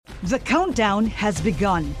The countdown has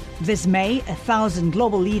begun. This May, 1,000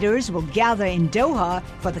 global leaders will gather in Doha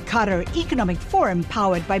for the Qatar Economic Forum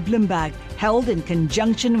powered by Bloomberg, held in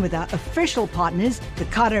conjunction with our official partners, the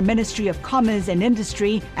Qatar Ministry of Commerce and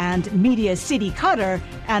Industry and Media City Qatar,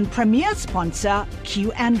 and premier sponsor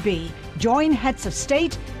QNB. Join heads of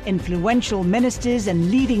state, influential ministers,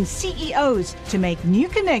 and leading CEOs to make new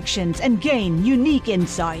connections and gain unique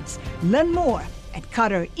insights. Learn more at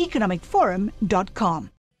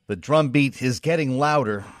QatarEconomicForum.com. The drumbeat is getting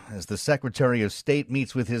louder as the Secretary of State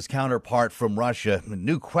meets with his counterpart from Russia.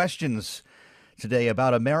 New questions today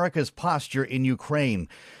about America's posture in Ukraine.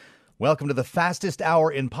 Welcome to the fastest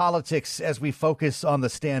hour in politics as we focus on the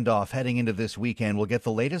standoff heading into this weekend. We'll get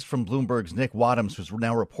the latest from Bloomberg's Nick Wadhams, who's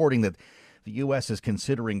now reporting that the U.S. is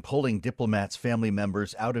considering pulling diplomats' family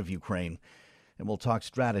members out of Ukraine. And we'll talk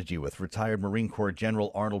strategy with retired Marine Corps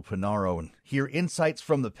General Arnold Pinaro and hear insights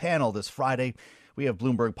from the panel this Friday. We have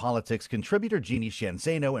Bloomberg Politics contributor Jeannie Sheehan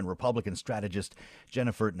Zaino and Republican strategist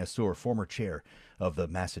Jennifer Nassour, former chair of the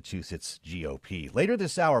Massachusetts GOP. Later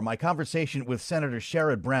this hour, my conversation with Senator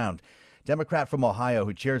Sherrod Brown, Democrat from Ohio,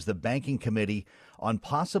 who chairs the Banking Committee on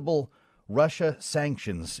possible Russia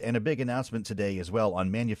sanctions, and a big announcement today as well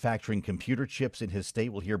on manufacturing computer chips in his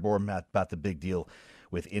state. We'll hear more about the big deal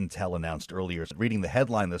with Intel announced earlier. Reading the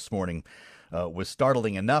headline this morning was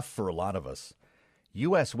startling enough for a lot of us.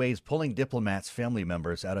 U.S. weighs pulling diplomats' family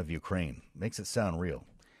members out of Ukraine. Makes it sound real.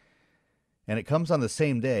 And it comes on the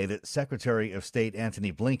same day that Secretary of State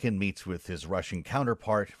Antony Blinken meets with his Russian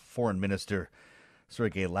counterpart, Foreign Minister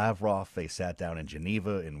Sergei Lavrov. They sat down in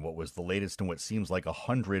Geneva in what was the latest in what seems like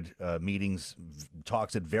 100 meetings,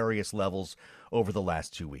 talks at various levels over the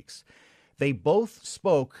last 2 weeks. They both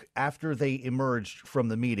spoke after they emerged from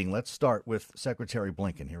the meeting. Let's start with Secretary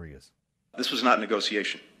Blinken. Here he is. This was not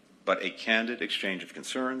negotiation, but a candid exchange of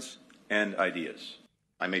concerns and ideas.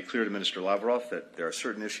 I made clear to Minister Lavrov that there are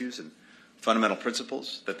certain issues and fundamental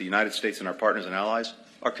principles that the United States and our partners and allies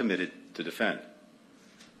are committed to defend.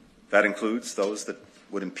 That includes those that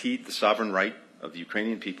would impede the sovereign right of the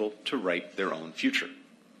Ukrainian people to write their own future.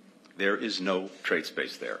 There is no trade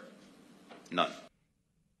space there. None.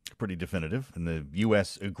 Pretty definitive. And the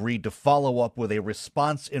U.S. agreed to follow up with a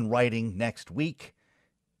response in writing next week.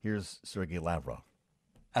 Here's Sergei Lavrov.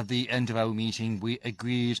 At the end of our meeting, we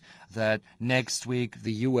agreed that next week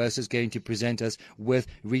the U.S. is going to present us with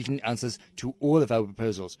written answers to all of our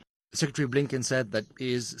proposals. Secretary Blinken said that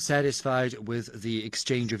he is satisfied with the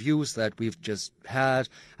exchange of views that we've just had,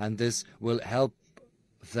 and this will help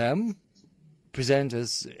them present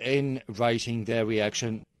us in writing their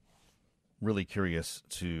reaction. Really curious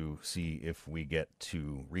to see if we get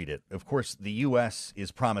to read it. Of course, the U.S.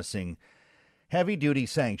 is promising heavy-duty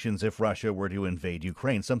sanctions if Russia were to invade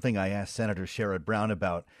Ukraine, something I asked Senator Sherrod Brown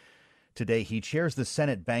about today. He chairs the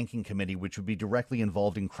Senate Banking Committee, which would be directly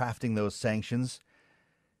involved in crafting those sanctions.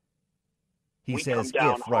 He says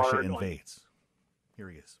if Russia invades. Here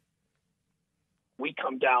he is. We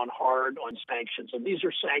come down hard on sanctions, and these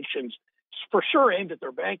are sanctions for sure aimed at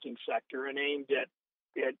their banking sector and aimed at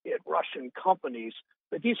Russian companies,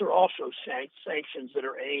 but these are also sanctions that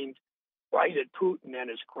are aimed right at Putin and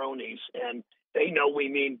his cronies, and they know we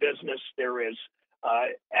mean business. There is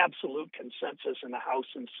absolute consensus in the House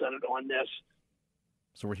and Senate on this.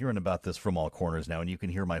 So we're hearing about this from all corners now, and you can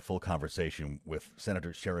hear my full conversation with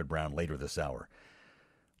Senator Sherrod Brown later this hour.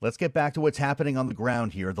 Let's get back to what's happening on the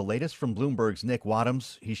ground here. The latest from Bloomberg's Nick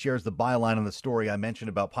Wadhams. He shares the byline on the story I mentioned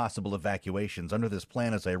about possible evacuations. Under this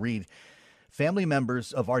plan, as I read, family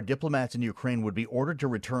members of our diplomats in Ukraine would be ordered to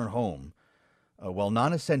return home, while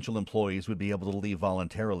non-essential employees would be able to leave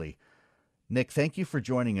voluntarily. Nick, thank you for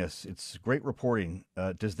joining us. It's great reporting.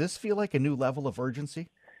 Does this feel like a new level of urgency?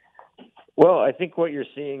 Well, I think what you're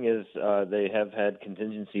seeing is they have had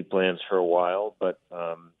contingency plans for a while, but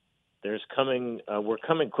we're coming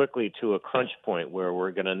quickly to a crunch point where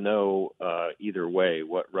we're going to know either way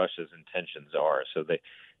what Russia's intentions are. So they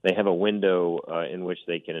have a window in which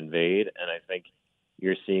they can invade, and I think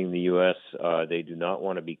you're seeing the U.S., they do not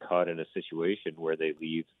want to be caught in a situation where they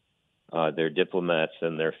leave their diplomats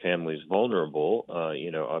and their families vulnerable.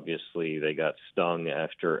 Obviously they got stung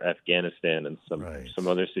after Afghanistan and some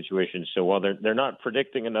other situations. So while they're not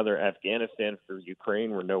predicting another Afghanistan for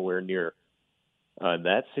Ukraine, we're nowhere near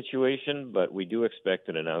that situation. But we do expect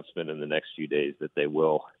an announcement in the next few days that they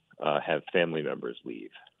will have family members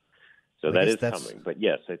leave. So that is coming. But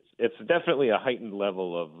yes, it's definitely a heightened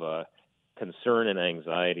level of concern and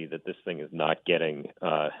anxiety that this thing is not getting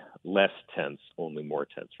less tense, only more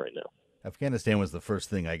tense right now. Afghanistan was the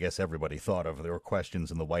first thing I guess everybody thought of. There were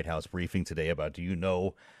questions in the White House briefing today about, do you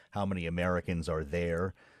know how many Americans are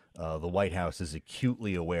there? the White House is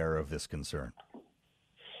acutely aware of this concern.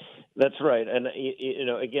 That's right, and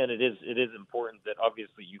again, it is important that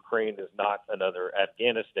obviously Ukraine is not another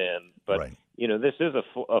Afghanistan, but right. This is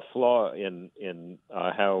a flaw in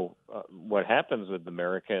how what happens with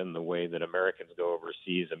America and the way that Americans go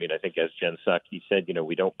overseas. I mean, I think as Jen Psaki said,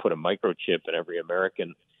 we don't put a microchip in every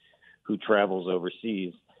American who travels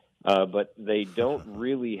overseas. But they don't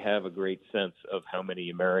really have a great sense of how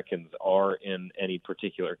many Americans are in any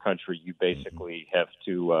particular country. You basically have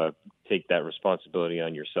to take that responsibility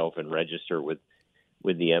on yourself and register with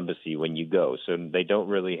the embassy when you go. So they don't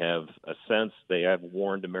really have a sense. They have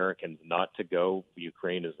warned Americans not to go.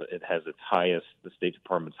 Ukraine has the State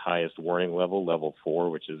Department's highest warning level, level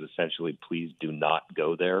 4, which is essentially please do not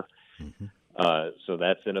go there. Mm-hmm. So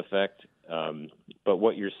that's in effect. But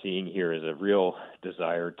what you're seeing here is a real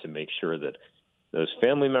desire to make sure that those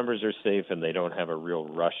family members are safe and they don't have a real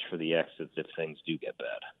rush for the exits if things do get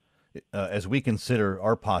bad. As we consider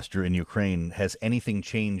our posture in Ukraine, has anything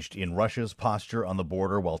changed in Russia's posture on the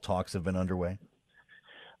border while talks have been underway?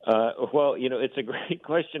 Well, it's a great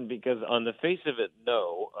question because on the face of it,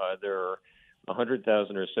 no. There are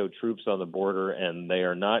 100,000 or so troops on the border, and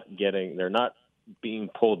they're not being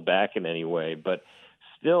pulled back in any way. But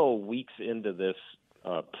still, weeks into this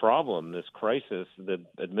problem, this crisis, the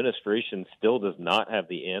administration still does not have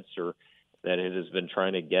the answer that it has been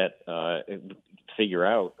trying to figure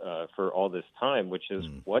out for all this time, which is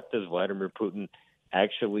what does Vladimir Putin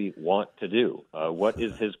actually want to do? What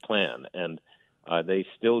is his plan? And they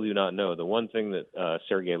still do not know. The one thing that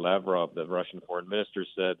Sergei Lavrov, the Russian foreign minister,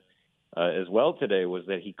 said as well today was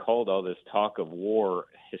that he called all this talk of war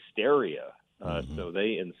hysteria. So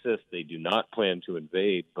they insist they do not plan to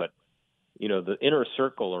invade, but the inner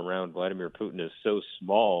circle around Vladimir Putin is so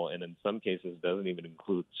small, and in some cases doesn't even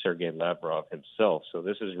include Sergei Lavrov himself. So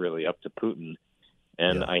this is really up to Putin,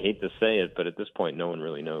 and I hate to say it, but at this point, no one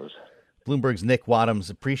really knows. Bloomberg's Nick Wadhams,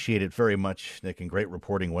 appreciate it very much, Nick, and great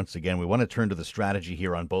reporting once again. We want to turn to the strategy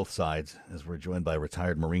here on both sides as we're joined by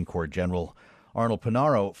retired Marine Corps General Arnold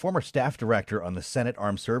Pinaro, former staff director on the Senate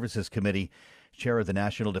Armed Services Committee, chair of the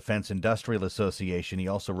National Defense Industrial Association. He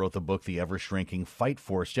also wrote the book, The Ever-Shrinking Fight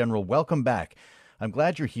Force. General, welcome back. I'm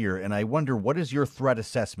glad you're here, and I wonder, what is your threat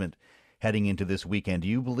assessment heading into this weekend? Do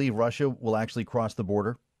you believe Russia will actually cross the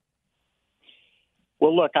border?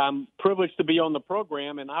 Well, look, I'm privileged to be on the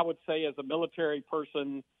program, and I would say as a military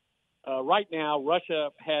person, right now,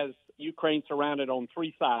 Russia has Ukraine surrounded on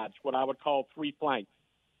three sides, what I would call three flanks.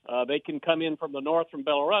 They can come in from the north from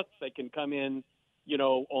Belarus. They can come in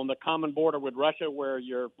on the common border with Russia, where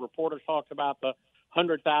your reporter talks about the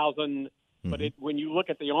 100,000. But when you look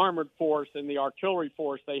at the armored force and the artillery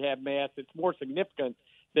force they have massed, it's more significant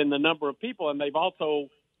than the number of people. And they've also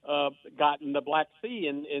gotten the Black Sea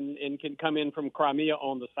and can come in from Crimea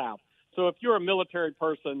on the south. So if you're a military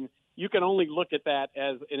person, you can only look at that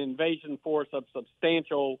as an invasion force of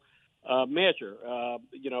substantial measure.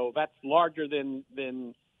 That's larger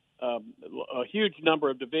than a huge number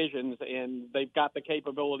of divisions, and they've got the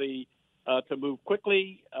capability to move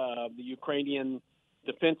quickly. The Ukrainian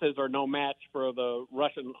defenses are no match for the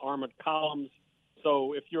Russian armored columns.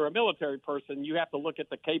 So if you're a military person, you have to look at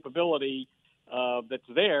the capability that's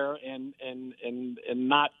there and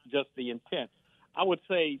not just the intent. I would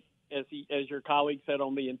say, as your colleague said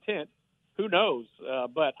on the intent, who knows?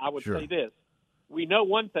 But I would say this. We know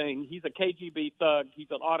one thing. He's a KGB thug.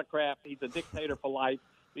 He's an autocrat. He's a dictator for life.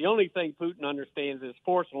 The only thing Putin understands is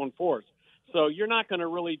force on force. So you're not going to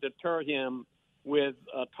really deter him with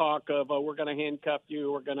talk of, we're going to handcuff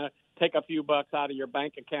you, we're going to take a few bucks out of your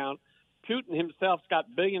bank account. Putin himself's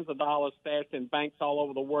got billions of dollars stashed in banks all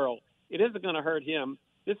over the world. It isn't going to hurt him.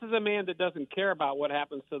 This is a man that doesn't care about what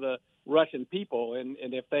happens to the Russian people. And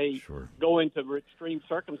if they go into extreme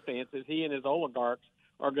circumstances, he and his oligarchs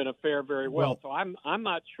are going to fare very well. So I'm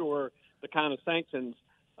not sure the kind of sanctions.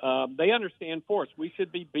 They understand force. We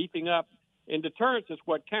should be beefing up, and deterrence is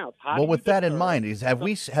what counts. With that in mind, have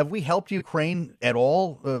we helped Ukraine at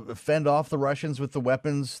all fend off the Russians with the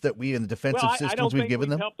weapons that we and the defensive systems we've given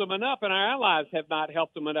them? I don't think we've helped them enough, and our allies have not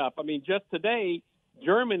helped them enough. I mean, just today,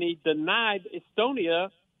 Germany denied Estonia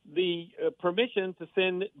the permission to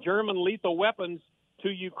send German lethal weapons to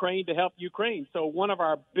Ukraine to help Ukraine. So one of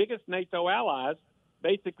our biggest NATO allies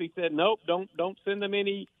basically said, nope, don't send them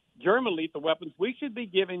any German lethal weapons. We should be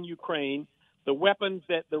giving Ukraine the weapons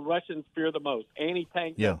that the Russians fear the most,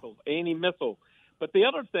 anti-tank missiles, anti-missile. But the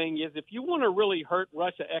other thing is, if you want to really hurt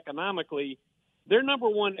Russia economically, their number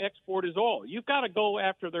one export is oil. You've got to go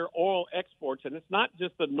after their oil exports, and it's not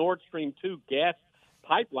just the Nord Stream 2 gas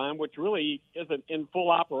pipeline, which really isn't in full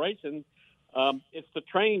operation. It's the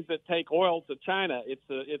trains that take oil to China.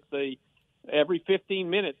 Every 15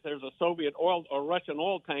 minutes there's a Soviet oil or Russian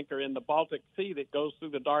oil tanker in the Baltic Sea that goes through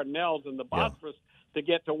the Dardanelles and the Bosphorus to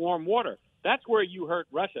get to warm water. That's where you hurt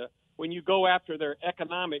Russia, when you go after their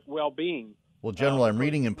economic well-being. Well, General, I'm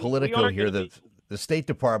reading in Politico here that the State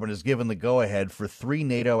Department has given the go-ahead for 3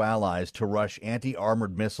 NATO allies to rush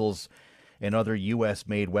anti-armored missiles and other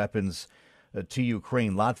U.S.-made weapons to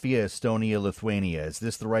Ukraine: Latvia, Estonia, Lithuania. Is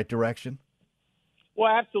this the right direction?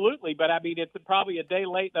 Well, absolutely. But, I mean, it's probably a day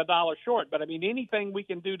late and a dollar short. But, I mean, anything we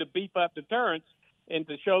can do to beef up deterrence and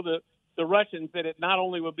to show the Russians that it not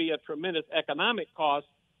only will be a tremendous economic cost,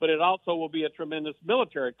 but it also will be a tremendous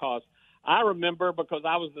military cost. I remember, because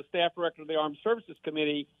I was the staff director of the Armed Services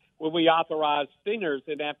Committee, when we authorized Stingers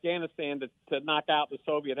in Afghanistan to knock out the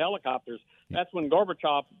Soviet helicopters. That's when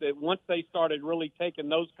Gorbachev, once they started really taking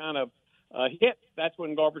those kind of hits, that's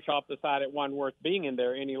when Gorbachev decided it wasn't worth being in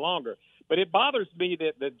there any longer. But it bothers me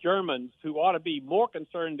that the Germans, who ought to be more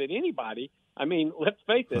concerned than anybody, I mean, let's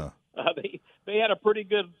face it, they had a pretty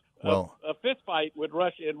good a fist fight with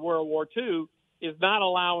Russia in World War II, is not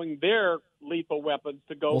allowing their lethal weapons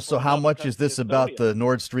to go. Well, so how much is this about the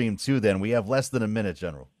Nord Stream 2 then? We have less than a minute,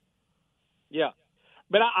 General. Yeah.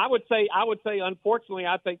 But I would say, unfortunately,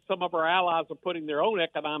 I think some of our allies are putting their own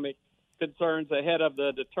economic concerns ahead of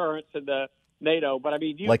the deterrence and the NATO. But I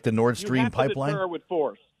mean, like the Nord Stream pipeline? You have to deter with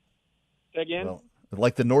force. Again? Well,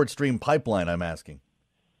 like the Nord Stream pipeline, I'm asking.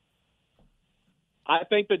 I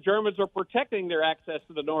think the Germans are protecting their access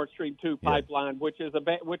to the Nord Stream 2 pipeline, which is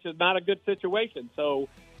not a good situation. So,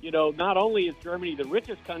 not only is Germany the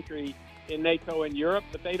richest country in NATO and Europe,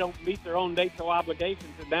 but they don't meet their own NATO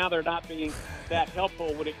obligations, and now they're not being that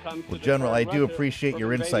helpful when it comes to General, I do appreciate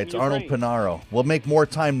your insights. Arnold Panaro. We'll make more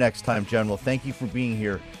time next time, General. Thank you for being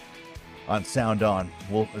here on Sound On.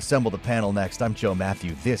 We'll assemble the panel next. I'm Joe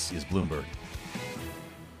Matthew. This is Bloomberg.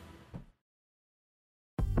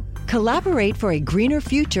 Collaborate for a greener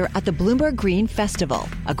future at the Bloomberg Green Festival,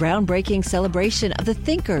 a groundbreaking celebration of the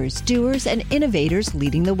thinkers, doers, and innovators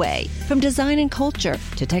leading the way. From design and culture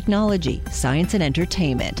to technology, science, and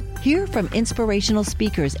entertainment. Hear from inspirational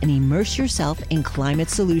speakers and immerse yourself in climate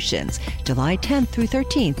solutions. July 10th through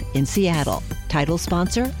 13th in Seattle. Title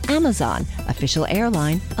sponsor, Amazon. Official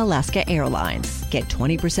airline, Alaska Airlines. Get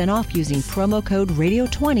 20% off using promo code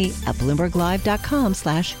Radio20 at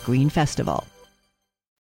BloombergLive.com/Green Festival.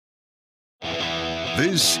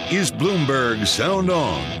 This is Bloomberg Sound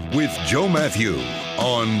On with Joe Matthew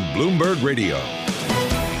on Bloomberg Radio.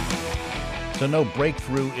 So no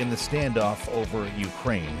breakthrough in the standoff over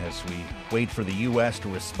Ukraine as we wait for the U.S. to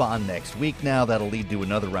respond next week. Now that'll lead to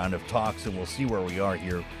another round of talks, and we'll see where we are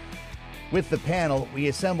here with the panel. We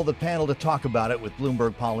assembled the panel to talk about it with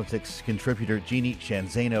Bloomberg Politics contributor Jeannie Sheehan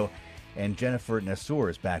Zaino, and Jennifer Nassour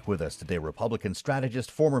is back with us today, Republican strategist,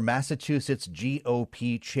 former Massachusetts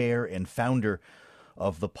GOP chair, and founder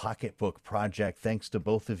of the Pocketbook Project. Thanks to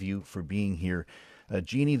both of you for being here.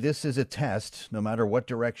 Jeannie, this is a test, no matter what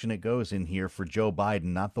direction it goes in here, for Joe Biden,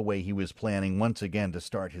 not the way he was planning once again to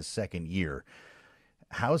start his second year.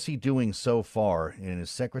 How's he doing so far? And is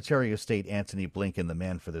Secretary of State Antony Blinken the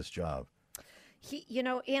man for this job?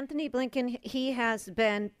 Antony Blinken, he has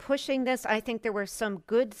been pushing this. I think there were some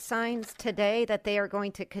good signs today that they are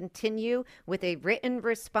going to continue with a written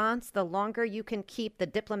response. The longer you can keep the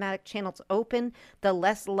diplomatic channels open, the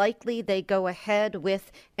less likely they go ahead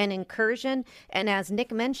with an incursion. And as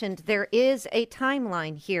Nick mentioned, there is a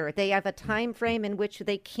timeline here. They have a time frame in which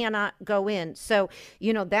they cannot go in. So,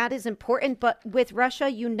 that is important. But with Russia,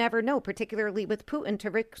 you never know, particularly with Putin,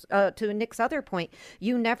 to Nick's other point,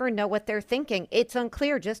 you never know what they're thinking. It's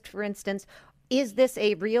unclear, just for instance, is this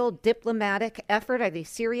a real diplomatic effort? Are they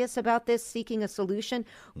serious about this, seeking a solution,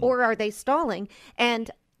 or are they stalling? And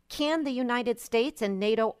can the United States and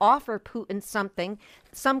NATO offer Putin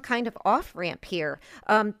some kind of off-ramp here?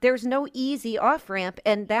 There's no easy off-ramp,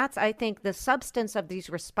 and that's, I think, the substance of these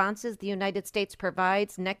responses the United States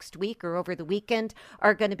provides next week or over the weekend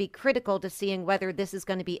are going to be critical to seeing whether this is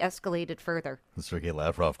going to be escalated further. Sergei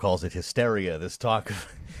Lavrov calls it hysteria, this talk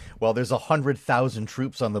of, well, there's 100,000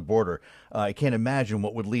 troops on the border. I can't imagine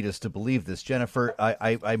what would lead us to believe this. Jennifer,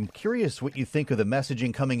 I'm curious what you think of the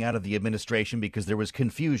messaging coming out of the administration, because there was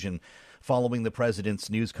confusion following the president's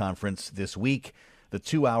news conference this week, the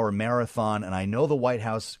 2-hour marathon. And I know the White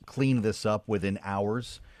House cleaned this up within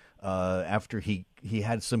hours after he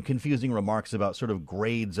had some confusing remarks about sort of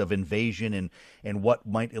grades of invasion and what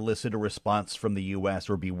might elicit a response from the U.S.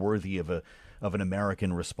 or be worthy of an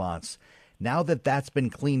American response. Now that that's been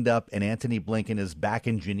cleaned up and Antony Blinken is back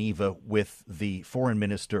in Geneva with the foreign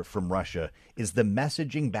minister from Russia, is the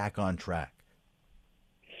messaging back on track?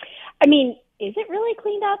 I mean, is it really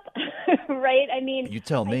cleaned up? Right? I mean, you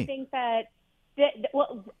tell me. I think that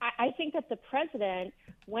I think that the president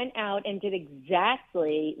went out and did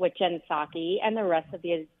exactly what Jen Psaki and the rest of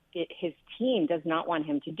his team does not want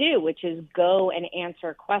him to do, which is go and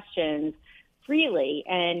answer questions freely.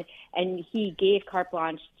 And he gave carte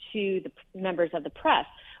blanche to the members of the press,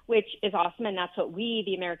 which is awesome, and that's what we,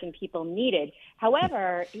 the American people, needed.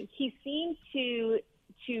 However, he seemed to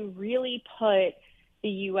really put the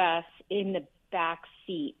U.S. in the back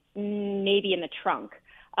seat, maybe in the trunk,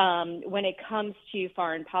 when it comes to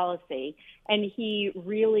foreign policy. And he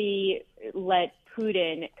really let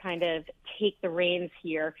Putin kind of take the reins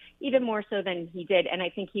here, even more so than he did. And I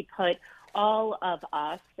think he put all of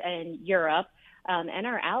us and Europe and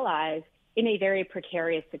our allies in a very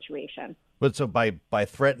precarious situation. But so by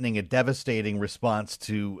threatening a devastating response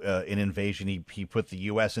to an invasion, he put the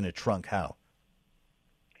U.S. in a trunk. How?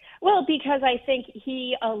 Well, because I think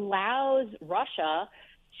he allows Russia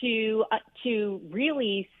to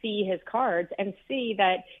really see his cards and see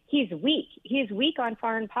that he's weak. He's weak on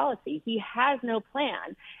foreign policy. He has no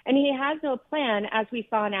plan. And he has no plan, as we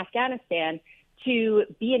saw in Afghanistan, to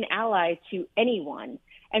be an ally to anyone.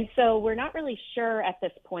 And so we're not really sure at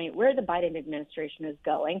this point where the Biden administration is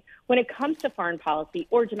going when it comes to foreign policy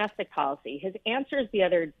or domestic policy. His answers the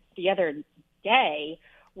other day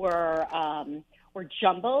were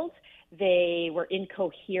jumbled. They were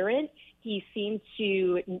incoherent. He seemed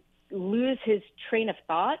to lose his train of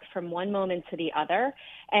thought from one moment to the other.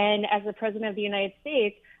 And as the president of the United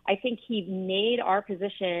States, I think he made our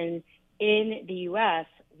position in the U.S.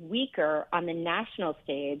 weaker on the national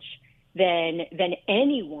stage than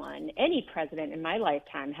any president in my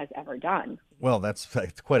lifetime has ever done. Well, that's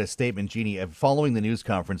quite a statement, Jeannie. Following the news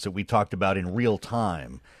conference that we talked about in real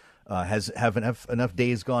time, have enough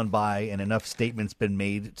days gone by and enough statements been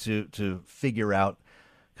made to figure out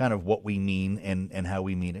kind of what we mean and how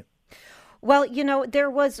we mean it? Well, there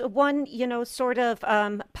was one, sort of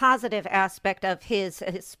positive aspect of his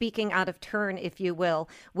speaking out of turn, if you will,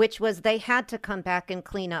 which was they had to come back and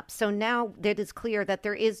clean up. So now it is clear that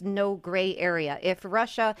there is no gray area. If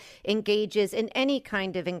Russia engages in any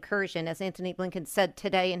kind of incursion, as Antony Blinken said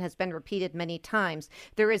today and has been repeated many times,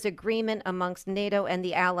 there is agreement amongst NATO and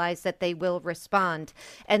the allies that they will respond.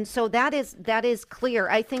 And so that is clear.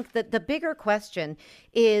 I think that the bigger question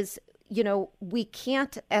is, we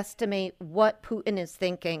can't estimate what Putin is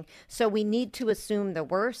thinking, so we need to assume the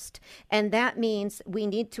worst. And that means we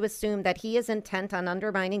need to assume that he is intent on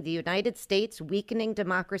undermining the United States, weakening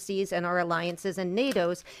democracies and our alliances and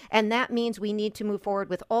NATO's. And that means we need to move forward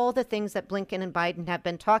with all the things that Blinken and Biden have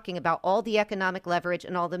been talking about, all the economic leverage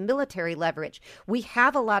and all the military leverage. We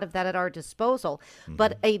have a lot of that at our disposal. Mm-hmm.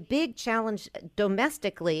 But a big challenge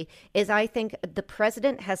domestically is, I think, the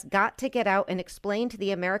president has got to get out and explain to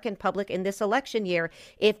the American public in this election year,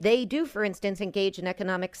 if they do, for instance, engage in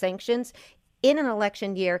economic sanctions in an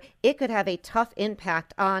election year, it could have a tough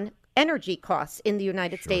impact on energy costs in the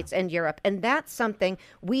United States and Europe. And that's something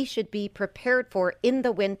we should be prepared for in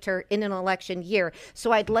the winter in an election year.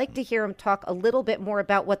 So I'd like to hear him talk a little bit more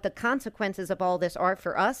about what the consequences of all this are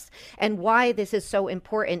for us and why this is so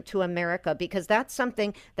important to America, because that's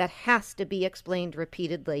something that has to be explained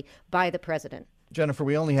repeatedly by the president. Jennifer,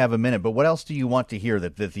 we only have a minute, but what else do you want to hear?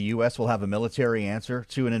 That the U.S. will have a military answer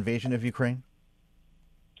to an invasion of Ukraine?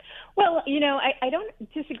 Well, I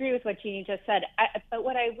don't disagree with what Jeannie just said, but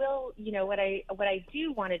what I will, what I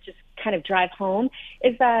do want to just kind of drive home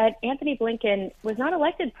is that Antony Blinken was not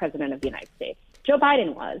elected president of the United States. Joe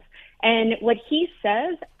Biden was. And what he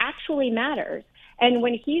says actually matters. And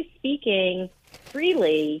when he's speaking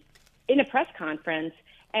freely in a press conference,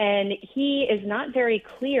 and he is not very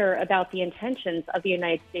clear about the intentions of the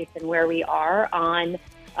United States and where we are on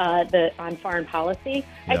foreign policy,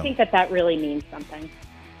 I think that really means something.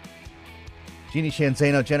 Jeannie Sheehan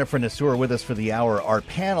Zaino, Jennifer Nassour with us for the hour. Our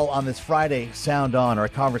panel on this Friday, Sound On, our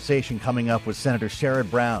conversation coming up with Senator Sherrod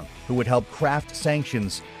Brown, who would help craft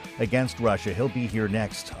sanctions against Russia. He'll be here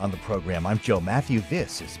next on the program. I'm Joe Matthew.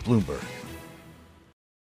 This is Bloomberg.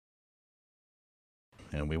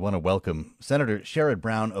 And we want to welcome Senator Sherrod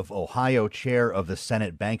Brown of Ohio, chair of the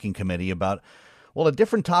Senate Banking Committee, about, well, a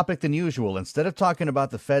different topic than usual. Instead of talking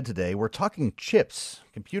about the Fed today, we're talking chips,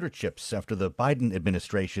 computer chips, after the Biden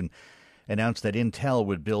administration announced that Intel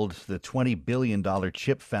would build the $20 billion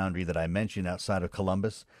chip foundry that I mentioned outside of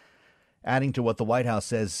Columbus, adding to what the White House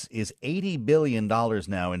says is $80 billion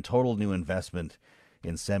now in total new investment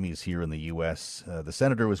in semis here in the U.S. The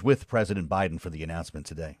senator was with President Biden for the announcement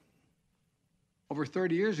today. Over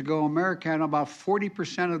 30 years ago, America had about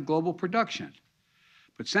 40% of global production.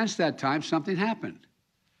 But since that time, something happened.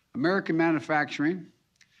 American manufacturing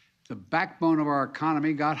the backbone of our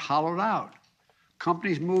economy got hollowed out.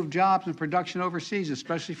 Companies moved jobs and production overseas,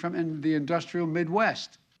 especially from in the industrial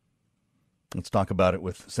Midwest. Let's talk about it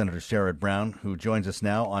with Senator Sherrod Brown, who joins us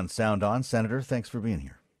now on Sound On. Senator, thanks for being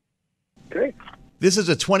here. Great. This is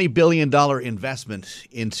a $20 billion investment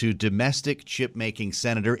into domestic chip making,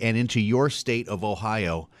 Senator, and into your state of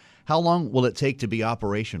Ohio. How long will it take to be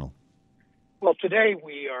operational? Well, today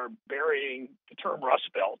we are burying the term Rust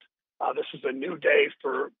Belt. This is a new day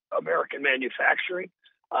for American manufacturing.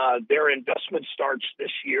 Their investment starts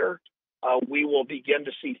this year. We will begin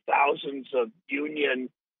to see thousands of union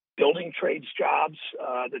building trades jobs.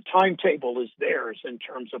 The timetable is theirs in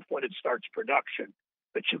terms of when it starts production.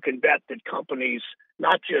 But you can bet that companies,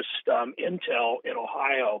 not just Intel in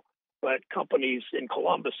Ohio, but companies in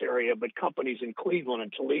Columbus area, but companies in Cleveland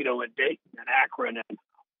and Toledo and Dayton and Akron and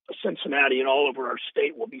Cincinnati and all over our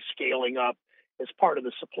state will be scaling up as part of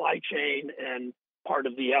the supply chain and part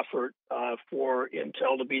of the effort for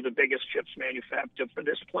Intel to be the biggest chips manufacturer for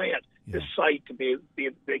this plant, this site to be the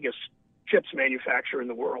biggest chips manufacturer in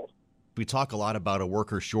the world. We talk a lot about a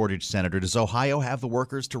worker shortage, Senator. Does Ohio have the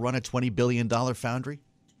workers to run a $20 billion foundry?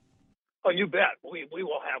 Oh, you bet. We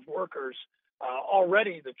will have workers.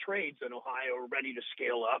 Already the trades in Ohio are ready to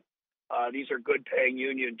scale up. These are good-paying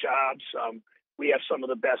union jobs. We have some of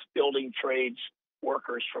the best building trades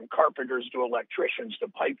workers, from carpenters to electricians to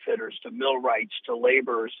pipe fitters to millwrights to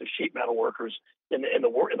laborers to sheet metal workers in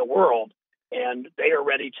the world, and they are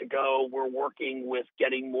ready to go. We're working with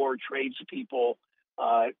getting more tradespeople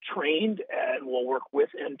trained, and we'll work with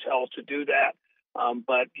Intel to do that.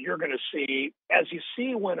 But you're going to see, as you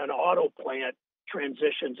see when an auto plant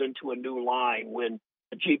transitions into a new line, when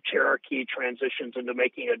the Jeep Cherokee transitions into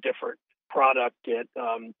making a different product at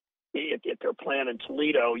their plant in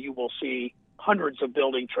Toledo, you will see hundreds of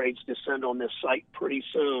building trades descend on this site pretty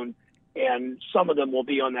soon, and some of them will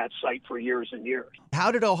be on that site for years and years.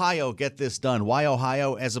 How did Ohio get this done? Why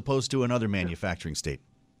Ohio as opposed to another manufacturing state?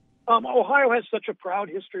 Ohio has such a proud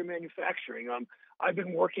history of manufacturing. I've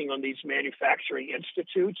been working on these manufacturing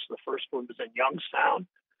institutes. The first one was in Youngstown.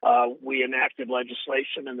 We enacted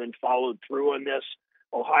legislation and then followed through on this.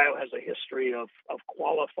 Ohio has a history of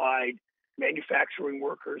qualified manufacturing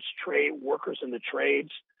workers, trade workers in the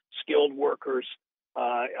trades, skilled workers.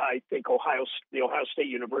 I think the Ohio State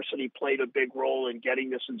University played a big role in getting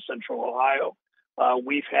this in Central Ohio.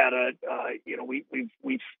 We've had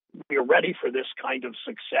we are ready for this kind of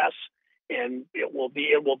success, and it will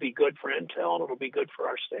be good for Intel and it will be good for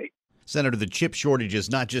our state. Senator, the chip shortage is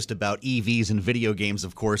not just about EVs and video games,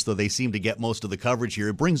 of course, though they seem to get most of the coverage here.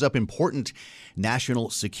 It brings up important national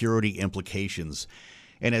security implications.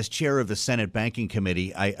 And as chair of the Senate Banking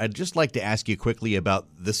Committee, I'd just like to ask you quickly about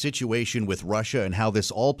the situation with Russia and how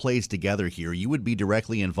this all plays together here. You would be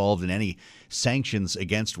directly involved in any sanctions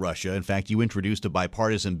against Russia. In fact, you introduced a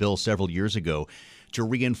bipartisan bill several years ago to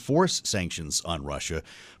reinforce sanctions on Russia.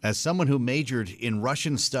 As someone who majored in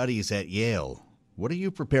Russian studies at Yale, what are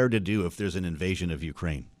you prepared to do if there's an invasion of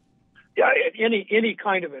Ukraine? Yeah, any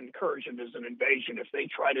kind of incursion is an invasion. If they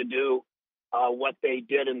try to do what they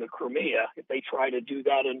did in the Crimea, if they try to do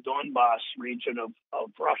that in Donbass region of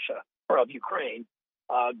Russia or of Ukraine,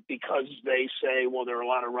 because they say, well, there are a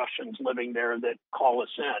lot of Russians living there that call us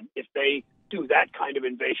in. If they do that kind of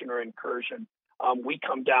invasion or incursion, we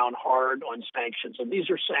come down hard on sanctions. And these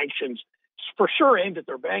are sanctions for sure aimed at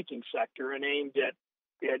their banking sector and aimed at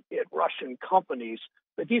Russian companies.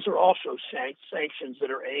 But these are also sanctions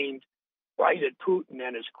that are aimed right at Putin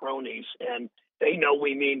and his cronies. And they know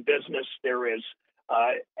we mean business. There is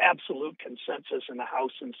absolute consensus in the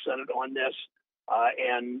House and Senate on this.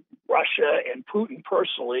 And Russia and Putin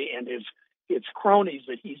personally and his cronies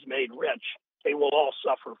that he's made rich, they will all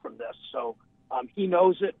suffer from this. So he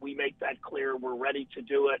knows it. We make that clear. We're ready to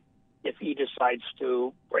do it if he decides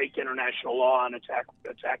to break international law and attack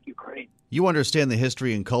Ukraine. You understand the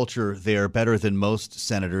history and culture there better than most,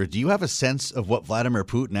 Senator. Do you have a sense of what Vladimir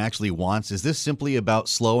Putin actually wants? Is this simply about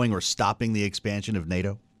slowing or stopping the expansion of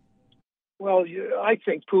NATO? Well, I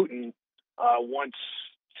think Putin wants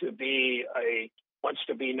to be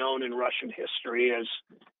known in Russian history as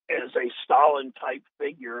a Stalin-type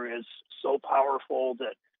figure, as so powerful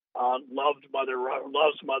that loves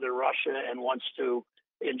Mother Russia and wants to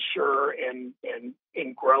ensure and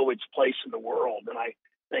grow its place in the world. And I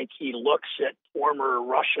think he looks at former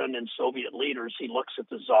Russian and Soviet leaders. He looks at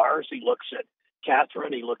the czars. He looks at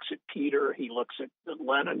Catherine. He looks at Peter. He looks at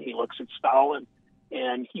Lenin. He looks at Stalin.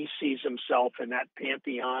 And he sees himself in that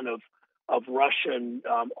pantheon of Russian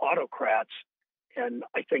autocrats. And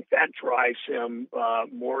I think that drives him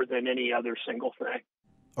more than any other single thing.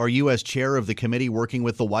 Are you, as chair of the committee, working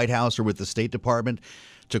with the White House or with the State Department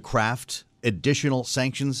to craft additional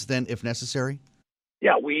sanctions then, if necessary?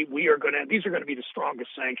 Yeah, we are going to. These are going to be the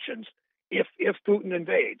strongest sanctions if Putin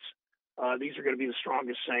invades. These are going to be the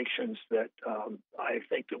strongest sanctions that I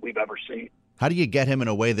think that we've ever seen. How do you get him in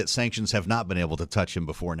a way that sanctions have not been able to touch him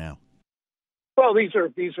before now? Well, these are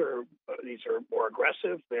more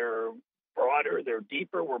aggressive. They're broader. They're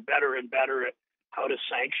deeper. We're better and better at how to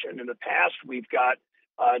sanction. In the past, we've got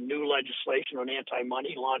new legislation on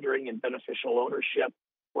anti-money laundering and beneficial ownership,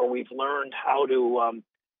 where we've learned how to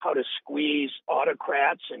squeeze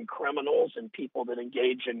autocrats and criminals and people that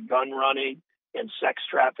engage in gun running and sex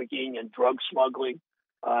trafficking and drug smuggling.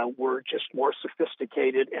 We're just more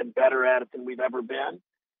sophisticated and better at it than we've ever been,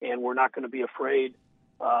 and we're not going to be afraid.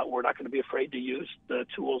 We're not going to be afraid to use the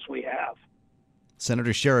tools we have.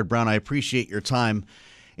 Senator Sherrod Brown, I appreciate your time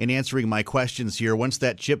in answering my questions here. Once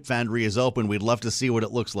that chip foundry is open, we'd love to see what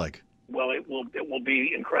it looks like. Well, it will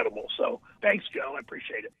be incredible. So thanks, Joe. I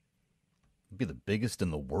appreciate it. It'd be the biggest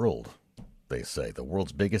in the world, they say, the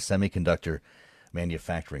world's biggest semiconductor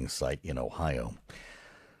manufacturing site in Ohio.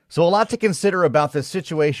 So a lot to consider about this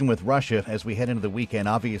situation with Russia as we head into the weekend.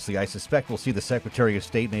 Obviously, I suspect we'll see the Secretary of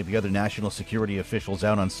State, maybe other national security officials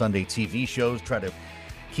out on Sunday TV shows, try to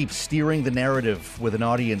keep steering the narrative with an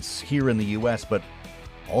audience here in the U.S., but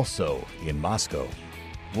also in Moscow.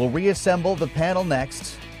 We'll reassemble the panel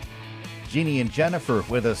next. Jeannie and Jennifer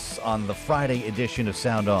with us on the Friday edition of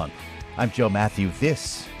Sound On. I'm Joe Matthew.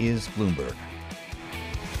 This is Bloomberg.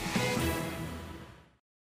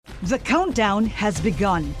 The countdown has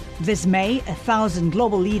begun. This May, 1,000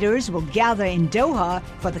 global leaders will gather in Doha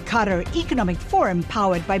for the Qatar Economic Forum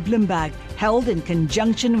powered by Bloomberg, held in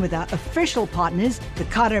conjunction with our official partners, the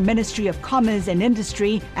Qatar Ministry of Commerce and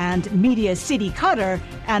Industry and Media City Qatar,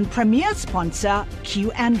 and premier sponsor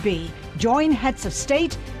QNB. Join heads of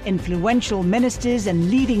state, influential ministers,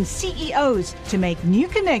 and leading CEOs to make new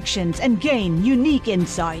connections and gain unique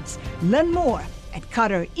insights. Learn more at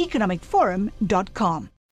QatarEconomicForum.com.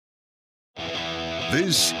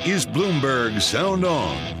 This is Bloomberg Sound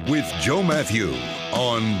On with Joe Matthew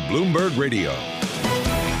on Bloomberg Radio.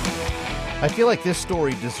 I feel like this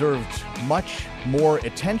story deserved much more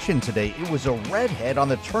attention today. It was a redhead on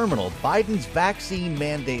the terminal. Biden's vaccine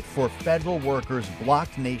mandate for federal workers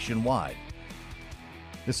blocked nationwide.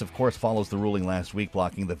 This, of course, follows the ruling last week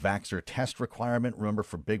blocking the Vaxxer test requirement, remember,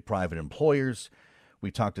 for big private employers. We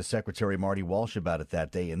talked to Secretary Marty Walsh about it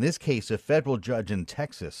that day. In this case, a federal judge in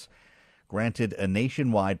Texas granted a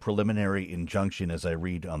nationwide preliminary injunction, as I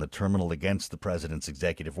read on the terminal, against the president's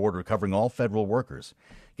executive order covering all federal workers.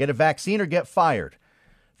 Get a vaccine or get fired.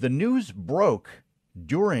 The news broke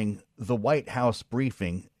during the White House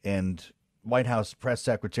briefing, and White House Press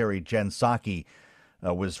Secretary Jen Psaki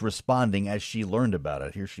was responding as she learned about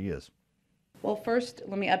it. Here she is. Well, first,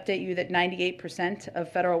 let me update you that 98%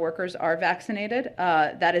 of federal workers are vaccinated.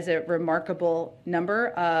 That is a remarkable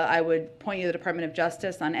number. I would point you to the Department of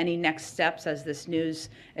Justice on any next steps as this news,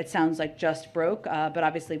 it sounds like, just broke. But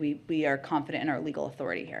obviously, we are confident in our legal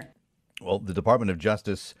authority here. Well, the Department of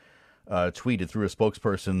Justice tweeted through a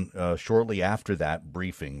spokesperson shortly after that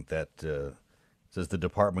briefing that says the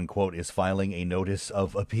department, quote, is filing a notice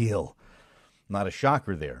of appeal. Not a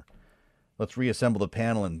shocker there. Let's reassemble the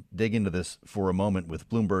panel and dig into this for a moment with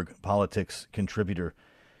Bloomberg Politics contributor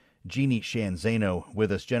Jeannie Sheehan Zaino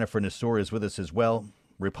with us. Jennifer Nassour is with us as well,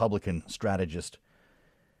 Republican strategist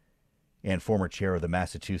and former chair of the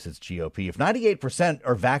Massachusetts GOP. If 98%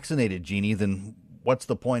 are vaccinated, Jeannie, then what's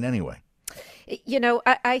the point anyway? You know,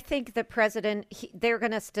 I think the president, they're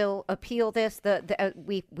going to still appeal this.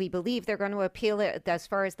 We believe they're going to appeal it as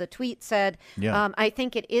far as the tweet said. Yeah. I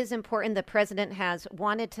think it is important. The president has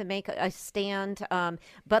wanted to make a stand.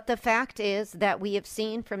 But the fact is that we have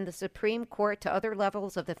seen from the Supreme Court to other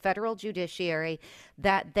levels of the federal judiciary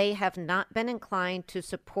that they have not been inclined to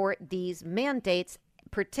support these mandates,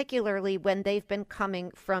 particularly when they've been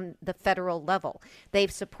coming from the federal level.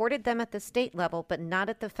 They've supported them at the state level, but not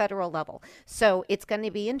at the federal level. So it's going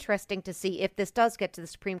to be interesting to see if this does get to the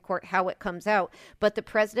Supreme Court, how it comes out. But the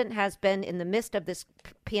president has been in the midst of this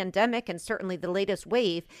pandemic, and certainly the latest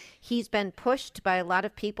wave, he's been pushed by a lot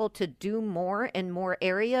of people to do more in more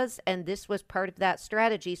areas, and this was part of that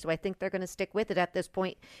strategy. So I think they're going to stick with it at this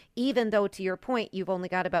point, even though, to your point, you've only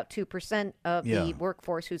got about 2% of the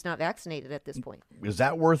workforce who's not vaccinated at this point. Is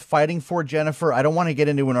that worth fighting for, Jennifer? I don't want to get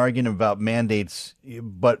into an argument about mandates,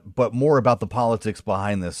 but more about the politics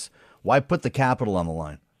behind this. Why put the Capitol on the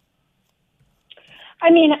line? I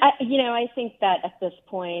mean, I think that at this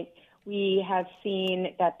point, We have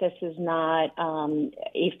seen that this is not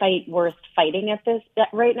a fight worth fighting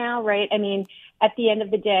right now, right? I mean, at the end of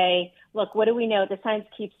the day, look, what do we know? The science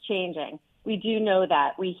keeps changing. We do know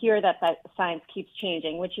that. We hear that science keeps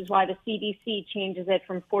changing, which is why the CDC changes it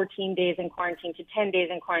from 14 days in quarantine to 10 days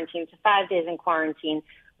in quarantine to 5 days in quarantine,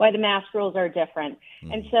 why the mask rules are different.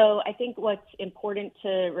 And so I think what's important to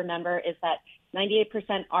remember is that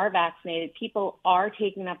 98% are vaccinated. People are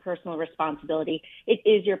taking that personal responsibility. It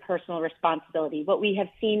is your personal responsibility. What we have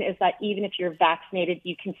seen is that even if you're vaccinated,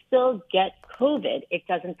 you can still get COVID. It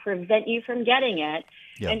doesn't prevent you from getting it.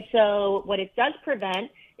 Yeah. And so what it does prevent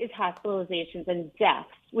is hospitalizations and deaths,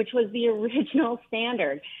 which was the original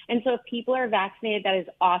standard. And so if people are vaccinated, that is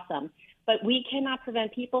awesome. But we cannot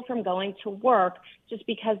prevent people from going to work just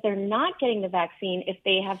because they're not getting the vaccine if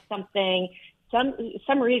they have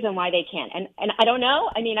some reason why they can't. And I don't know.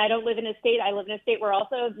 I mean, I don't live in a state. I live in a state where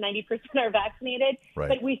also 90% are vaccinated, right.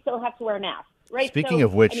 But we still have to wear masks. Right? Speaking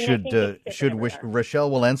of which, should Rochelle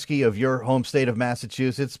Walensky of your home state of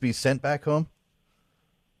Massachusetts be sent back home?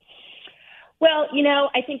 Well,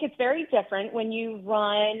 I think it's very different when you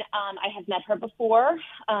run. I have met her before.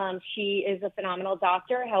 She is a phenomenal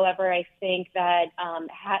doctor. However, I think that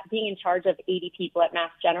being in charge of 80 people at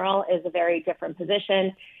Mass General is a very different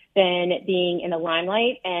position than being in the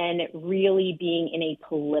limelight and really being in a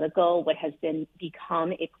what has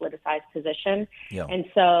become a politicized position. Yeah. And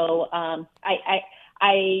so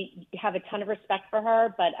I have a ton of respect for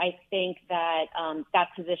her, but I think that that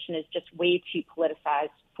position is just way too politicized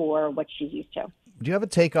for what she's used to. Do you have a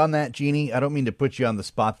take on that, Jeannie? I don't mean to put you on the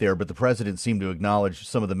spot there, but the president seemed to acknowledge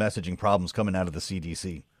some of the messaging problems coming out of the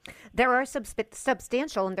CDC. There are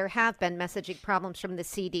substantial, and there have been messaging problems from the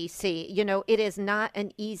CDC. It is not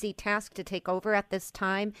an easy task to take over at this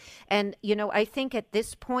time. And, I think at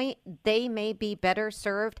this point, they may be better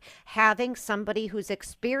served having somebody who's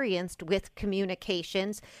experienced with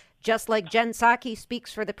communications, just like Jen Psaki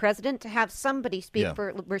speaks for the president, to have somebody speak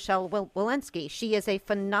for Rochelle Walensky. She is a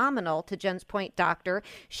phenomenal, to Jen's point, doctor.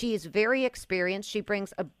 She is very experienced. She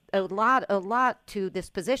brings a lot to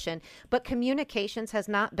this position, but communications has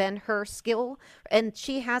not been her skill, and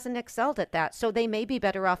she hasn't excelled at that. So they may be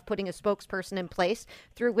better off putting a spokesperson in place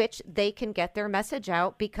through which they can get their message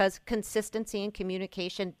out, because consistency in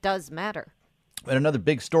communication does matter. And another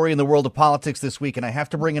big story in the world of politics this week, and I have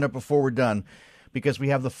to bring it up before we're done, because we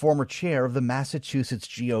have the former chair of the Massachusetts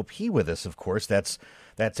GOP with us, of course. That's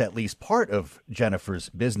at least part of Jennifer's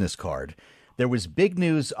business card. There was big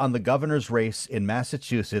news on the governor's race in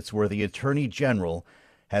Massachusetts where the attorney general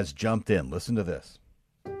has jumped in. Listen to this.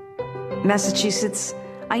 Massachusetts,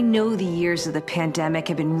 I know the years of the pandemic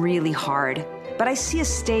have been really hard, but I see a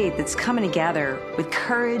state that's coming together with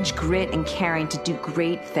courage, grit, and caring to do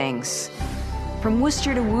great things. From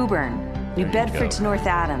Worcester to Woburn, New Bedford to North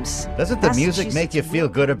Adams. Doesn't the music make you feel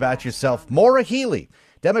good about yourself? Maura Healey,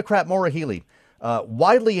 Democrat Maura Healey,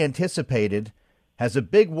 widely anticipated, has a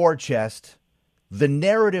big war chest. The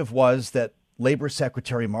narrative was that Labor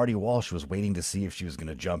Secretary Marty Walsh was waiting to see if she was going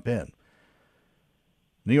to jump in.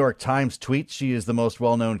 New York Times tweets she is the most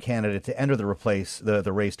well-known candidate to enter the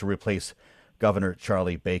race to replace Governor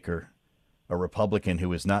Charlie Baker, a Republican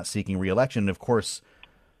who is not seeking re-election. And of course,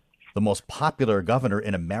 the most popular governor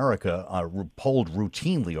in America, polled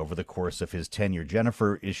routinely over the course of his tenure.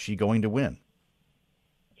 Jennifer, is she going to win?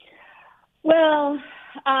 Well,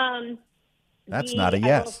 that's not a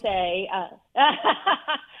yes.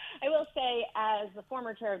 I will say, as the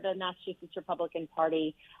former chair of the Massachusetts Republican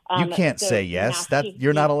Party, you can't say yes.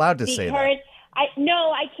 You're not allowed to say that.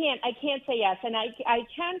 No, I can't. I can't say yes, and I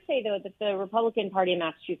can say though that the Republican Party in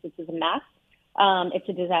Massachusetts is a mess. It's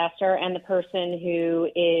a disaster, and the person who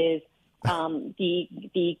is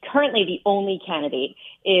currently the only candidate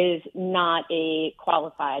is not a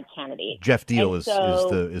qualified candidate. Jeff Deal is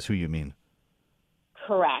who you mean?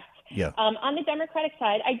 Correct. Yeah. On the Democratic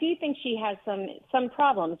side, I do think she has some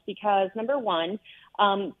problems because, number one,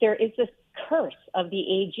 there is this curse of the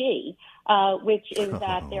AG, which is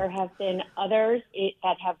that there have been others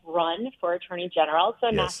that have run for attorney general. So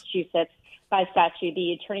in Massachusetts, by statute,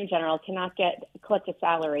 the attorney general cannot collect a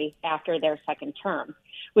salary after their second term,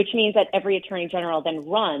 which means that every attorney general then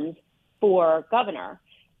runs for governor.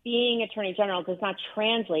 Being attorney general does not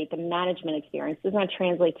translate, the management experience does not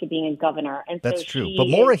translate to being a governor. And that's true. But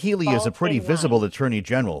Maura Healey is a pretty visible attorney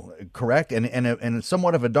general, correct? And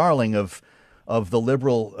somewhat of a darling of the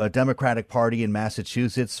liberal Democratic Party in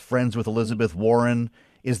Massachusetts, friends with Elizabeth Warren.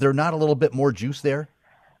 Is there not a little bit more juice there?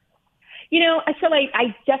 So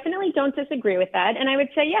I definitely don't disagree with that. And I would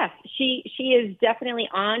say, yes, she is definitely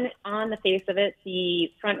on the face of it,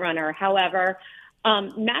 the front runner. However,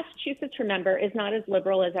 Massachusetts, remember, is not as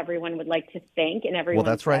liberal as everyone would like to think, and everyone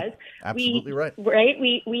Well, that's says. right. Absolutely right. Right.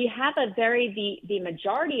 We have the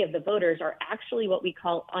majority of the voters are actually what we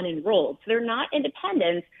call unenrolled. So they're not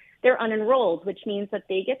independents. They're unenrolled, which means that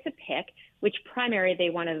they get to pick which primary they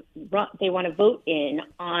want to vote in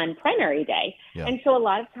on primary day. Yeah. And so a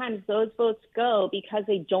lot of times those votes go because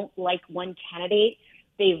they don't like one candidate.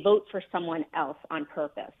 They vote for someone else on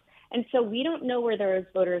purpose. And so we don't know where those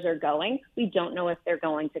voters are going. We don't know if they're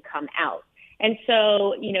going to come out. And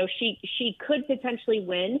so, she could potentially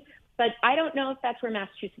win, but I don't know if that's where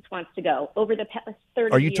Massachusetts wants to go. Over the past 30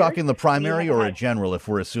 years. Are you talking the primary or a general, if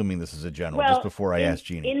we're assuming this is a general, just before I ask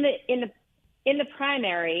Jeannie? In the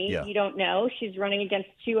primary, You don't know. She's running against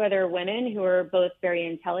two other women who are both very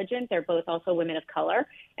intelligent. They're both also women of color,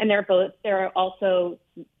 and they're also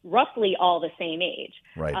roughly all the same age.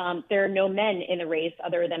 Right. There are no men in the race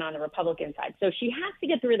other than on the Republican side. So she has to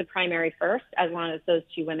get through the primary first, as long as those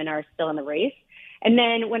two women are still in the race. And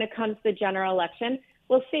then when it comes to the general election,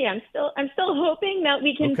 we'll see. I'm still hoping that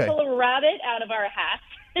we can pull a rabbit out of our hat.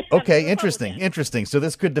 Okay, interesting. So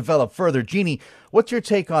this could develop further. Jeannie, what's your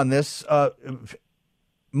take on this?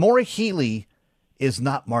 Maura Healey is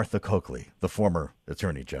not Martha Coakley, the former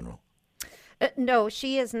Attorney General. No,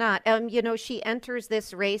 she is not. She enters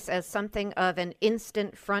this race as something of an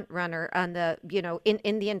instant front runner on the,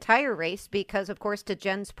 in the entire race, because, of course, to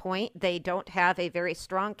Jen's point, they don't have a very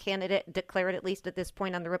strong candidate declared, at least at this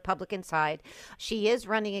point, on the Republican side. She is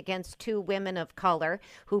running against two women of color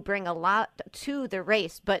who bring a lot to the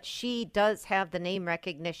race, but she does have the name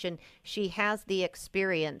recognition. She has the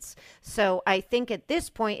experience. So I think at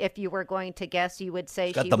this point, if you were going to guess, you would say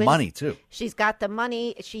she's got the money, too. She's got the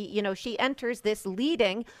money. She enters this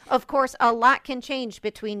leading. Of course, a lot can change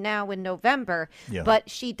between now and November, but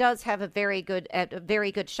she does have a very good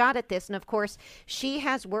shot at this. And of course, she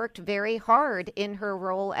has worked very hard in her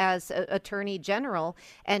role as Attorney General,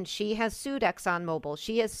 and she has sued ExxonMobil.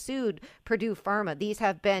 She has sued Purdue Pharma. These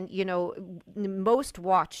have been, most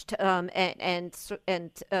watched and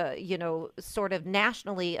sort of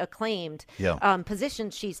nationally acclaimed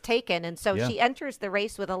positions she's taken. And so she enters the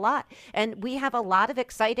race with a lot. And we have a lot of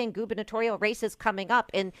exciting gubernatorial races coming up.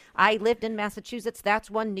 And I lived in Massachusetts. That's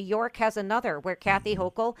one. New York has another where Kathy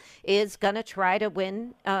Hochul is going to try to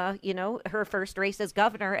win, her first race as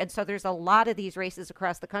governor. And so there's a lot of these races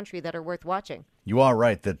across the country that are worth watching. You are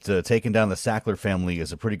right that taking down the Sackler family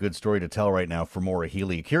is a pretty good story to tell right now for Maura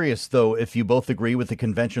Healey. Curious, though, if you both agree with the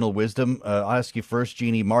conventional wisdom. I'll ask you first,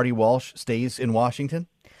 Jeannie. Marty Walsh stays in Washington?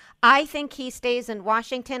 I think he stays in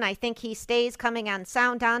Washington. I think he stays coming on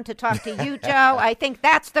Sound On to talk to you, Joe. I think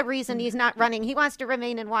that's the reason he's not running. He wants to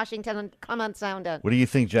remain in Washington and come on Sound On. What do you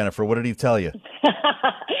think, Jennifer? What did he tell you?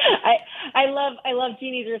 I love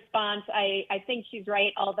Jeannie's response. I think she's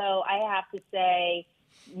right, although I have to say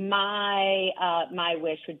my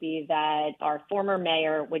wish would be that our former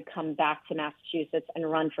mayor would come back to Massachusetts and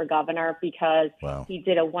run for governor, because he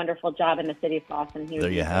did a wonderful job in the city of Boston. There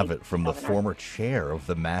you have it, from the former chair of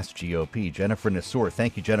the Mass GOP, Jennifer Nassour.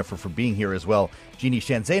 Thank you, Jennifer, for being here as well. Jeannie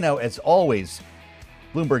Sheehan Zaino, as always.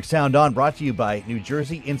 Bloomberg Sound On, brought to you by New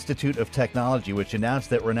Jersey Institute of Technology, which announced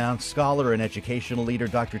that renowned scholar and educational leader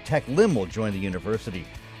Dr. Tech Lim will join the university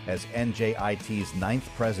as NJIT's 9th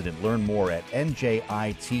president. Learn more at njit.edu.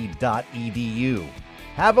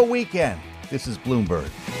 Have a weekend. This is Bloomberg.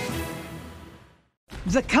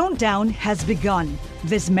 The countdown has begun.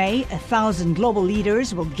 This May, 1,000 global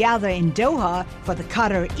leaders will gather in Doha for the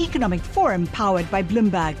Qatar Economic Forum powered by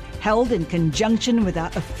Bloomberg, held in conjunction with our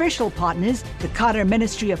official partners, the Qatar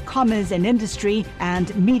Ministry of Commerce and Industry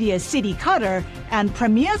and Media City Qatar, and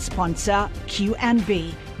premier sponsor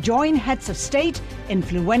QNB. Join heads of state,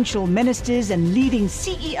 influential ministers, and leading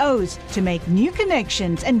CEOs to make new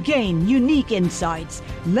connections and gain unique insights.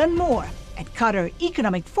 Learn more at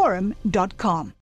QatarEconomicForum.com.